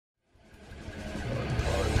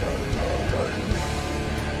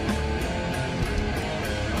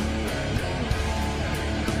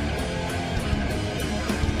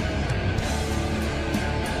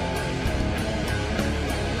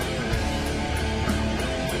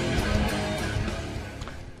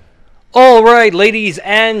Alright, ladies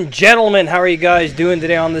and gentlemen, how are you guys doing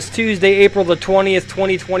today on this Tuesday, April the 20th,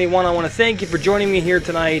 2021? I want to thank you for joining me here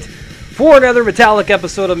tonight for another metallic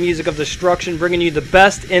episode of Music of Destruction, bringing you the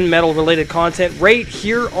best in metal-related content right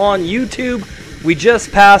here on YouTube. We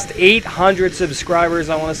just passed 800 subscribers.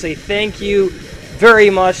 I want to say thank you very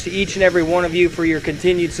much to each and every one of you for your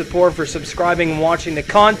continued support, for subscribing and watching the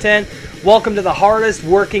content. Welcome to the hardest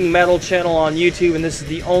working metal channel on YouTube, and this is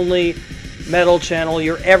the only metal channel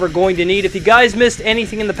you're ever going to need. If you guys missed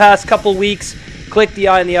anything in the past couple weeks, click the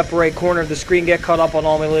eye in the upper right corner of the screen, get caught up on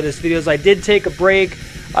all my latest videos. I did take a break.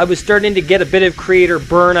 I was starting to get a bit of creator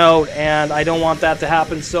burnout, and I don't want that to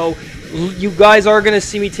happen, so you guys are going to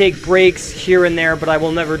see me take breaks here and there, but I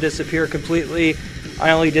will never disappear completely.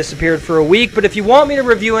 I only disappeared for a week. But if you want me to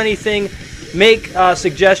review anything, make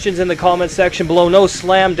suggestions in the comment section below. No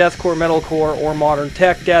slam, deathcore, metalcore, or modern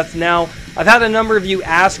tech death. Now, I've had a number of you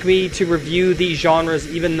ask me to review these genres,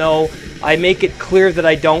 even though I make it clear that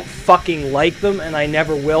I don't fucking like them, and I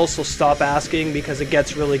never will, so stop asking because it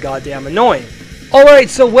gets really goddamn annoying. Alright,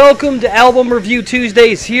 so welcome to Album Review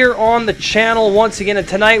Tuesdays here on the channel once again, and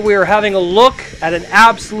tonight we are having a look at an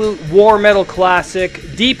absolute war metal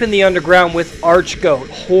classic deep in the underground with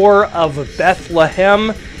Archgoat-Whore of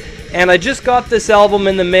Bethlehem. And I just got this album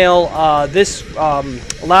in the mail this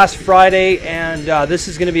last Friday, and this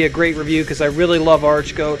is going to be a great review because I really love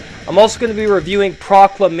Archgoat. I'm also going to be reviewing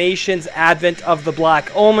Proclamation's Advent of the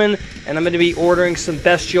Black Omen, and I'm going to be ordering some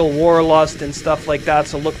Bestial Warlust and stuff like that,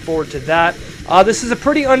 so look forward to that. This is a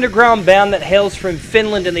pretty underground band that hails from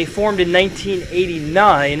Finland, and they formed in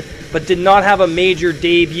 1989, but did not have a major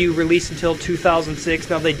debut release until 2006.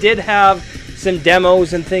 Now, they did have some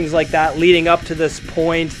demos and things like that leading up to this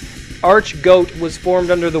point. Archgoat was formed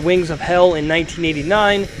under the Wings of Hell in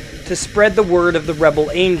 1989 to spread the word of the Rebel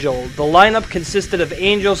Angel. The lineup consisted of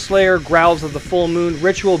Angelslayer, Growls of the Fullmoon,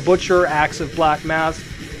 Ritual Butcher, Axe of Black Mass,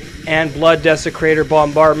 and Blood Desecrator,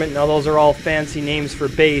 Bombardment. Now those are all fancy names for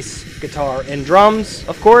bass, guitar, and drums,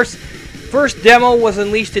 of course. First demo was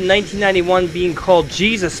unleashed in 1991 being called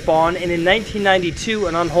Jesus Spawn, and in 1992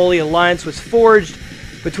 an unholy alliance was forged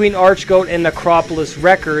between Archgoat and Necropolis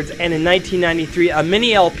Records, and in 1993 a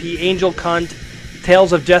mini LP, Angelcunt,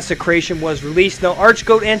 Tales of Desecration, was released. Now,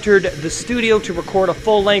 Archgoat entered the studio to record a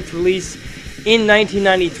full-length release in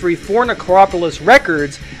 1993 for Necropolis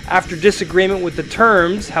Records after disagreement with the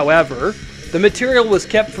terms. However, the material was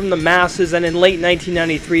kept from the masses, and in late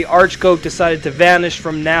 1993 Archgoat decided to vanish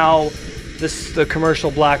from the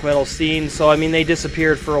commercial black metal scene. So I mean, they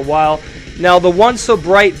disappeared for a while. Now, the once so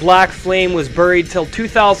bright black flame was buried till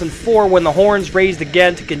 2004 when the horns raised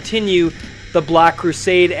again to continue the Black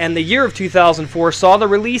Crusade, and the year of 2004 saw the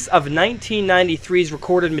release of 1993's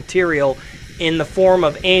recorded material in the form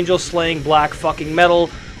of Angel Slaying Black Fucking Metal,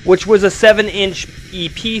 which was a 7-inch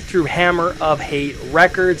EP through Hammer of Hate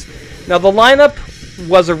Records. Now, the lineup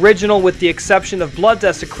was original with the exception of Blood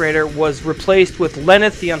Desecrator, was replaced with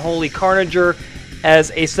lenght, the Unholy Carnager,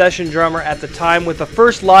 as a session drummer at the time, with the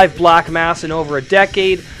first live Black Mass in over a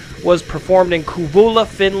decade was performed in Kouvola,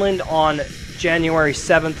 Finland on January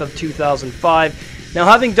 7th of 2005. Now,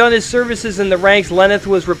 having done his services in the ranks, lenght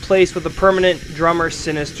was replaced with a permanent drummer,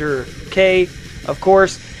 Sinister K, of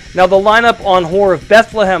course. Now, the lineup on Whore of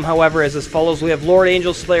Bethlehem, however, is as follows. We have Lord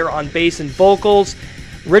Angelslayer on bass and vocals,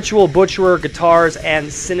 Ritual Butcher guitars,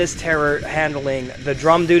 and Sinister handling the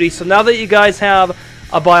drum duty. So now that you guys have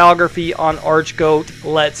a biography on Archgoat,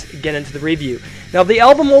 let's get into the review. Now, the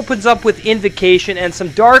album opens up with Invocation, and some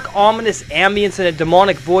dark, ominous ambience, and a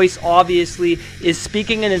demonic voice obviously is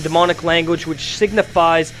speaking in a demonic language which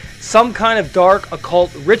signifies some kind of dark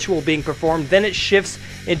occult ritual being performed. Then it shifts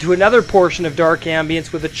into another portion of dark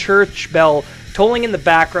ambience with a church bell tolling in the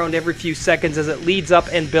background every few seconds as it leads up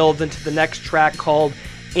and builds into the next track called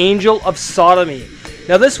Angel of Sodomy.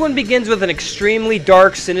 Now, this one begins with an extremely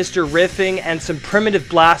dark, sinister riffing and some primitive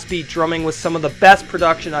blast beat drumming with some of the best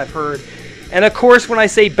production I've heard. And of course, when I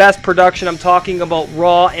say best production, I'm talking about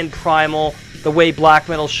raw and primal, the way black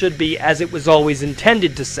metal should be, as it was always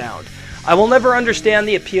intended to sound. I will never understand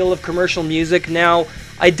the appeal of commercial music. Now,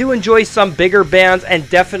 I do enjoy some bigger bands and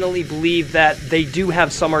definitely believe that they do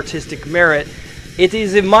have some artistic merit. It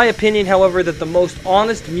is, in my opinion, however, that the most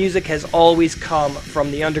honest music has always come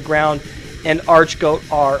from the underground, and Archgoat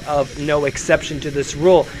are of no exception to this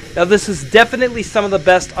rule. Now, this is definitely some of the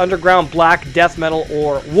best underground black death metal,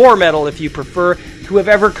 or war metal if you prefer, to have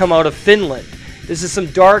ever come out of Finland. This is some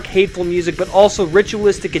dark, hateful music, but also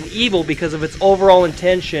ritualistic and evil because of its overall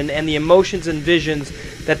intention and the emotions and visions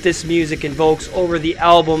that this music invokes over the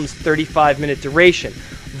album's 35-minute duration.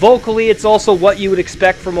 Vocally, it's also what you would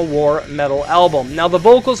expect from a war metal album. Now, the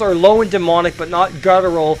vocals are low and demonic, but not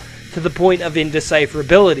guttural to the point of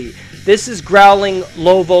indecipherability. This is growling,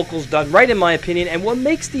 low vocals done right in my opinion, and what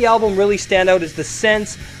makes the album really stand out is the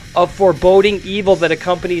sense of foreboding evil that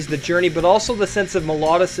accompanies the journey, but also the sense of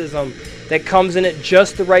melodicism that comes in at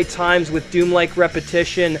just the right times with doom-like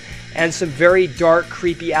repetition and some very dark,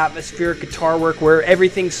 creepy, atmospheric guitar work where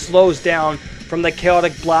everything slows down from the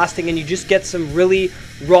chaotic blasting and you just get some really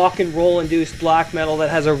rock and roll induced black metal that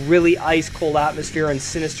has a really ice cold atmosphere and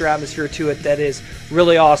sinister atmosphere to it that is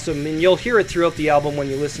really awesome, and you'll hear it throughout the album. When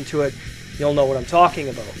you listen to it, you'll know what I'm talking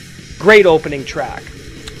about. Great opening track.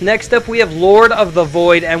 Next up we have Lord of the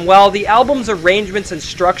Void, and while the album's arrangements and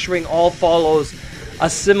structuring all follows a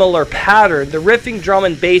similar pattern, the riffing, drum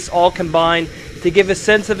and bass all combine to give a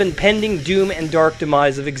sense of impending doom and dark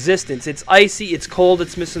demise of existence. It's icy, it's cold,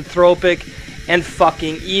 it's misanthropic, and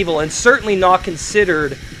fucking evil, and certainly not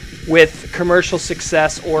considered with commercial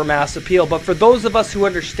success or mass appeal. But for those of us who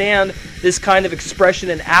understand this kind of expression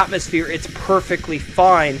and atmosphere, it's perfectly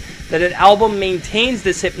fine that an album maintains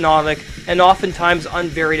this hypnotic and oftentimes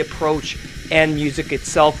unvaried approach and music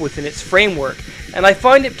itself within its framework. And I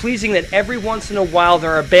find it pleasing that every once in a while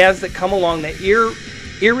there are bands that come along that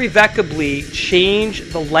irrevocably change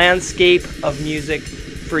the landscape of music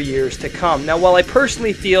for years to come. Now, while I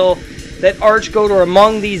personally feel that Archgoat are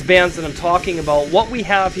among these bands that I'm talking about, what we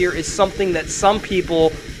have here is something that some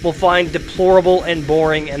people will find deplorable and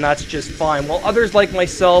boring, and that's just fine, while others like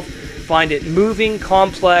myself find it moving,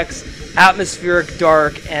 complex, atmospheric,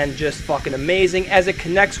 dark, and just fucking amazing as it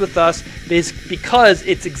connects with us because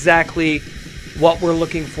it's exactly what we're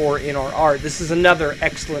looking for in our art. This is another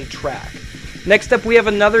excellent track. Next up we have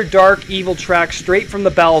another dark, evil track straight from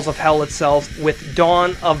the bowels of hell itself with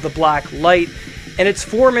Dawn of the Black Light. And it's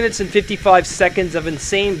 4 minutes and 55 seconds of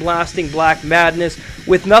insane blasting black madness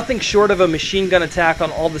with nothing short of a machine gun attack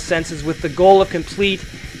on all the senses, with the goal of complete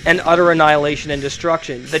and utter annihilation and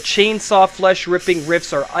destruction. The chainsaw flesh-ripping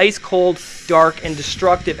riffs are ice cold, dark, and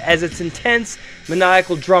destructive, as its intense,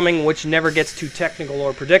 maniacal drumming, which never gets too technical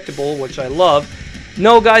or predictable, which I love.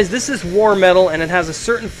 No, guys, this is war metal, and it has a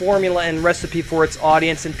certain formula and recipe for its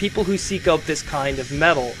audience and people who seek out this kind of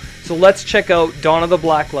metal. So let's check out Dawn of the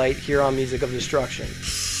Black Light here on Music of Destruction.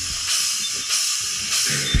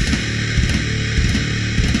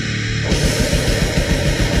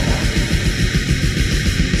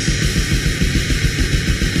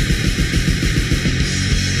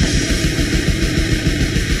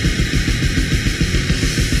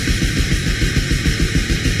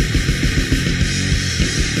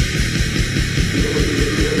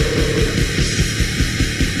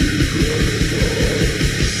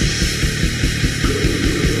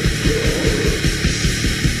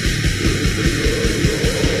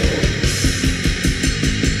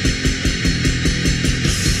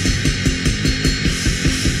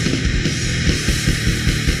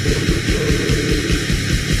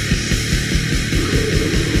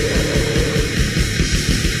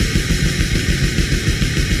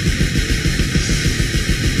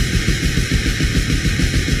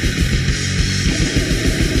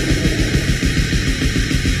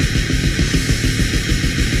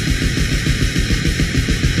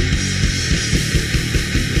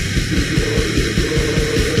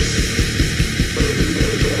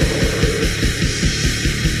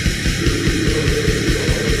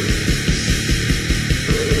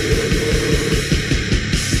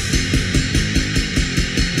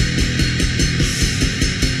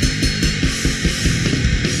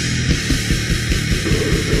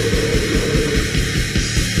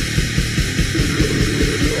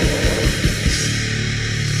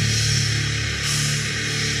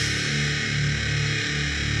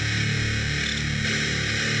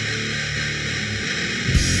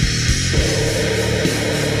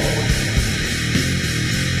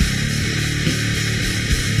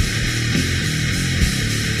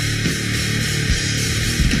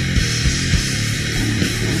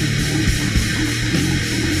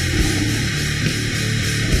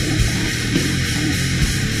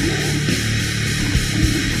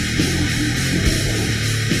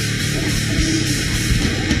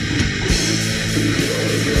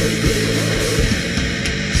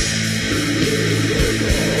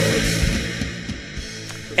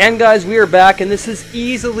 And guys, we are back, and this is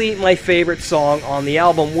easily my favorite song on the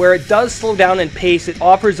album. Where it does slow down in pace, it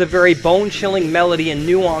offers a very bone-chilling melody and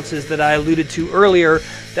nuances that I alluded to earlier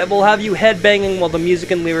that will have you headbanging while the music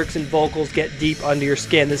and lyrics and vocals get deep under your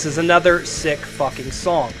skin. This is another sick fucking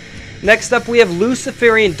song. Next up, we have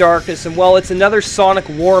Luciferian Darkness, and while it's another sonic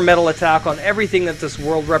war metal attack on everything that this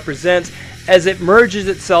world represents, as it merges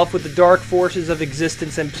itself with the dark forces of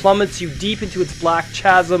existence and plummets you deep into its black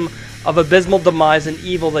chasm of abysmal demise and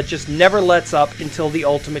evil that just never lets up until the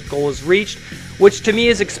ultimate goal is reached, which to me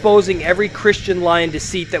is exposing every Christian lie and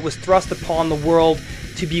deceit that was thrust upon the world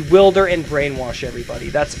to bewilder and brainwash everybody.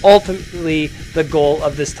 That's ultimately the goal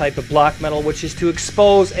of this type of black metal, which is to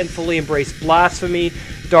expose and fully embrace blasphemy,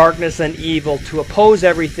 darkness, and evil, to oppose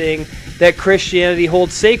everything that Christianity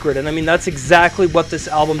holds sacred. And I mean, that's exactly what this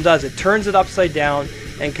album does. It turns it upside down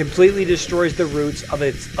and completely destroys the roots of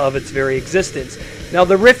its very existence. Now,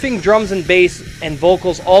 the riffing, drums and bass and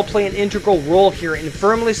vocals all play an integral role here in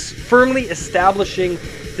firmly establishing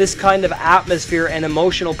this kind of atmosphere and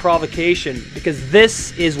emotional provocation, because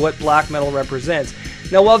this is what black metal represents.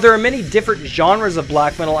 Now, while there are many different genres of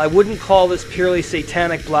black metal, I wouldn't call this purely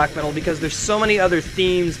satanic black metal because there's so many other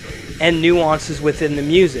themes and nuances within the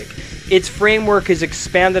music. Its framework is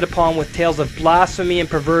expanded upon with tales of blasphemy and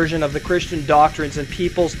perversion of the Christian doctrines and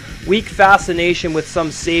people's weak fascination with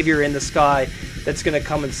some savior in the sky that's going to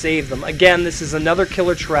come and save them. Again, this is another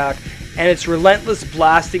killer track, and its relentless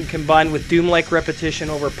blasting combined with doom-like repetition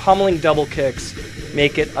over pummeling double kicks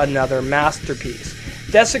make it another masterpiece.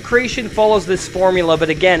 Desecration follows this formula, but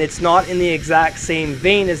again, it's not in the exact same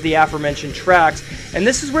vein as the aforementioned tracks, and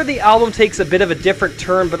this is where the album takes a bit of a different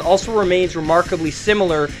turn, but also remains remarkably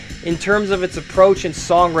similar in terms of its approach and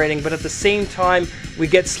songwriting. But at the same time, we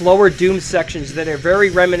get slower doom sections that are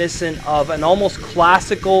very reminiscent of an almost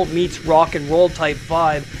classical meets rock and roll type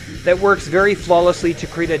vibe that works very flawlessly to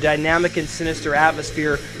create a dynamic and sinister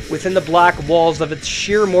atmosphere within the black walls of its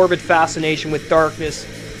sheer morbid fascination with darkness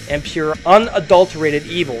and pure unadulterated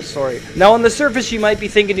evil. Now, on the surface, you might be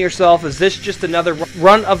thinking to yourself, is this just another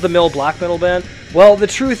run-of-the-mill black metal band? Well, the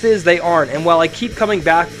truth is they aren't, and while I keep coming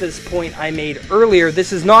back to this point I made earlier,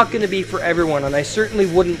 this is not going to be for everyone, and I certainly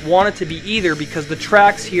wouldn't want it to be either, because the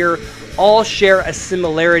tracks here all share a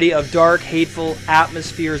similarity of dark, hateful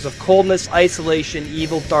atmospheres of coldness, isolation,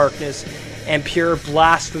 evil, darkness, and pure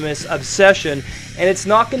blasphemous obsession. And it's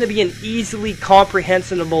not going to be an easily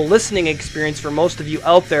comprehensible listening experience for most of you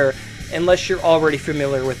out there unless you're already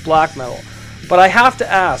familiar with black metal. But I have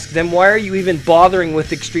to ask, then why are you even bothering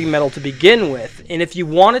with extreme metal to begin with? And if you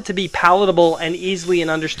want it to be palatable and easily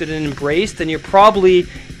and understood and embraced, then you're probably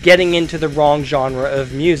getting into the wrong genre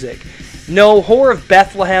of music. No, Whore of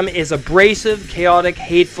Bethlehem is abrasive, chaotic,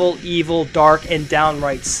 hateful, evil, dark, and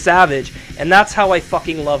downright savage. And that's how I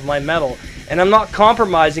fucking love my metal. And I'm not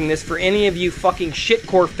compromising this for any of you fucking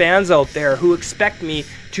shitcore fans out there who expect me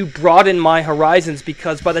to broaden my horizons,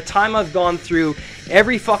 because by the time I've gone through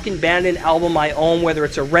every fucking band and album I own, whether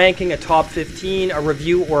it's a ranking, a top 15, a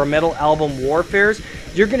review, or a metal album warfares,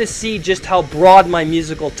 you're going to see just how broad my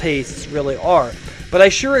musical tastes really are. But I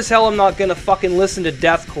sure as hell am not going to fucking listen to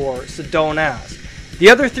deathcore, so don't ask. The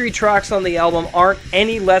other 3 tracks on the album aren't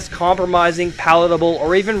any less compromising, palatable,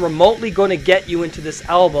 or even remotely going to get you into this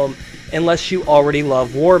album unless you already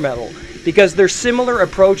love war metal, because their similar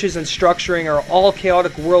approaches and structuring are all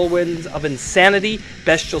chaotic whirlwinds of insanity,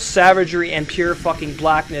 bestial savagery, and pure fucking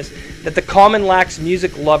blackness that the common lax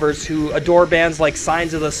music lovers who adore bands like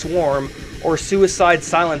Signs of the Swarm or Suicide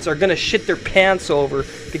Silence are gonna shit their pants over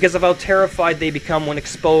because of how terrified they become when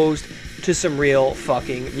exposed to some real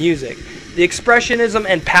fucking music. The expressionism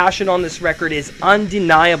and passion on this record is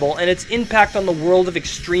undeniable, and its impact on the world of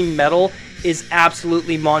extreme metal is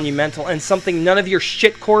absolutely monumental, and something none of your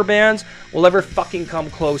shitcore bands will ever fucking come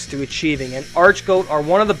close to achieving. And Archgoat are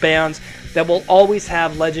one of the bands that will always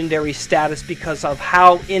have legendary status because of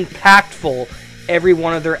how impactful every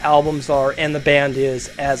one of their albums are and the band is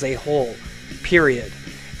as a whole. Period.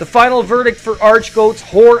 The final verdict for Archgoat's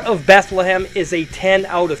Whore of Bethlehem is a 10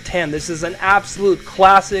 out of 10. This is an absolute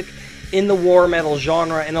classic in the war metal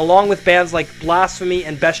genre, and along with bands like Blasphemy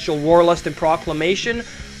and Bestial Warlust and Proclamation,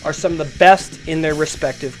 are some of the best in their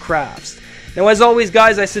respective crafts. Now, as always,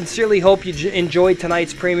 guys, I sincerely hope you enjoyed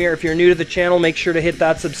tonight's premiere. If you're new to the channel, make sure to hit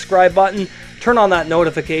that subscribe button, turn on that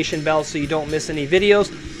notification bell so you don't miss any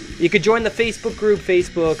videos. You could join the Facebook group,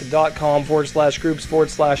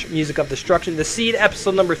 facebook.com/groups/Music of Destruction. The Seed,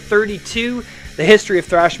 episode number 32, The History of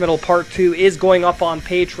Thrash Metal Part 2, is going up on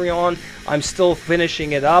Patreon. I'm still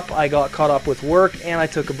finishing it up. I got caught up with work, and I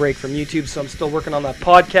took a break from YouTube, so I'm still working on that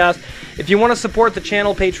podcast. If you want to support the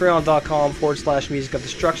channel, patreon.com/Music of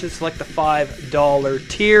Destruction. Select the $5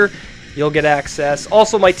 tier. You'll get access.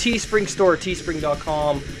 Also, my Teespring store,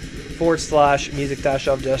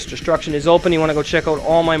 teespring.com/Music-of-Destruction is open. You want to go check out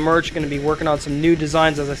all my merch. Going to be working on some new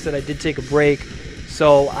designs. As I said, I did take a break,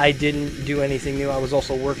 so I didn't do anything new. I was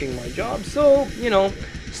also working my job, so, you know,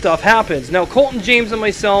 stuff happens. Now, Colton James and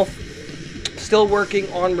myself, still working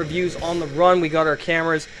on reviews on the run. We got our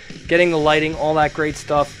cameras, getting the lighting, all that great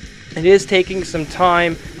stuff It is taking some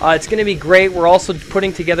time. It's going to be great. We're also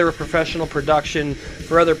putting together a professional production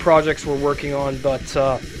for other projects we're working on, but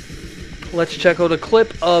let's check out a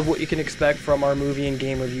clip of what you can expect from our movie and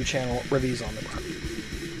game review channel, Reviews on the Mark.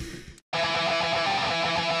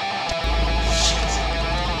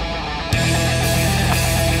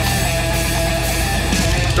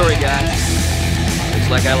 Story, guys. Looks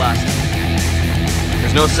like I lost him.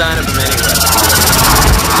 There's no sign of him anywhere.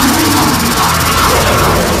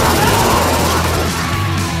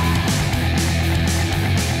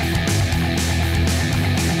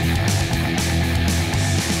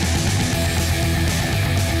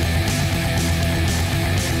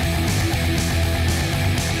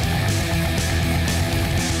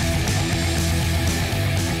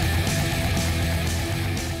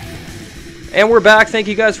 And we're back. Thank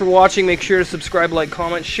you guys for watching. Make sure to subscribe, like,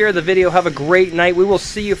 comment, share the video. Have a great night. We will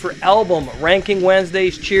see you for album ranking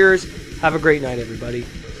Wednesdays. Cheers. Have a great night, everybody.